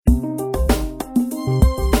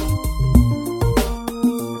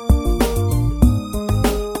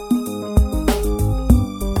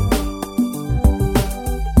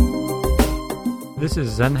This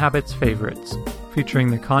is Zen Habits Favorites,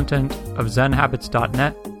 featuring the content of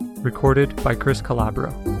zenhabits.net, recorded by Chris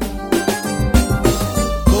Calabro.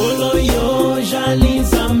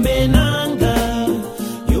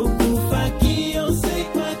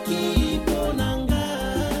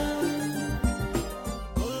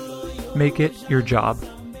 Make it your job.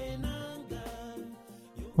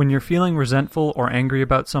 When you're feeling resentful or angry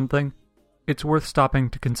about something, it's worth stopping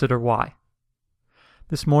to consider why.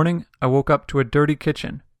 This morning, I woke up to a dirty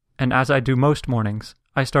kitchen, and as I do most mornings,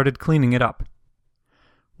 I started cleaning it up.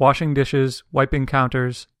 Washing dishes, wiping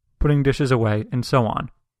counters, putting dishes away, and so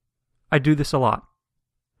on. I do this a lot.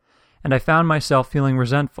 And I found myself feeling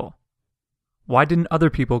resentful. Why didn't other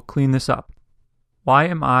people clean this up? Why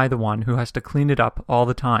am I the one who has to clean it up all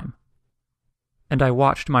the time? And I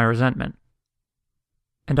watched my resentment.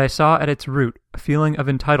 And I saw at its root a feeling of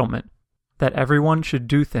entitlement, that everyone should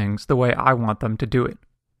do things the way I want them to do it.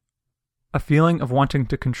 A feeling of wanting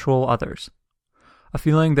to control others. A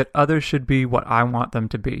feeling that others should be what I want them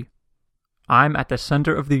to be. I'm at the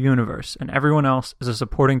center of the universe, and everyone else is a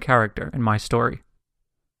supporting character in my story.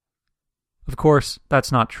 Of course,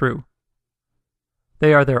 that's not true.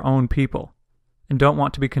 They are their own people, and don't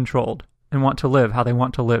want to be controlled, and want to live how they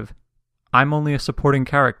want to live. I'm only a supporting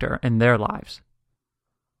character in their lives.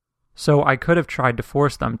 So I could have tried to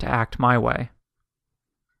force them to act my way.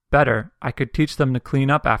 Better, I could teach them to clean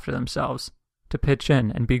up after themselves, to pitch in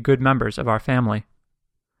and be good members of our family.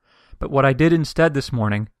 But what I did instead this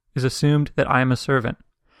morning is assumed that I am a servant,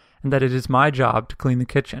 and that it is my job to clean the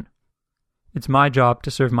kitchen. It's my job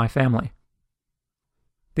to serve my family.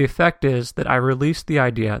 The effect is that I released the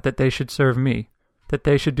idea that they should serve me, that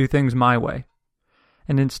they should do things my way,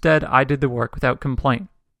 and instead I did the work without complaint,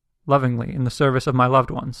 lovingly in the service of my loved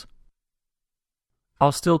ones.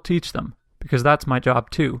 I'll still teach them, because that's my job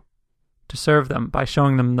too, to serve them by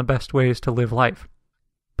showing them the best ways to live life.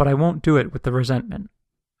 But I won't do it with the resentment,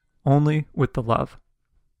 only with the love.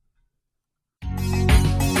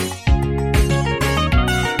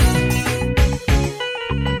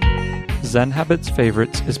 Zen Habits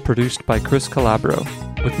Favorites is produced by Chris Calabro,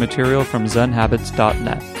 with material from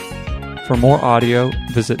zenhabits.net. For more audio,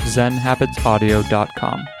 visit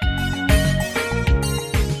zenhabitsaudio.com.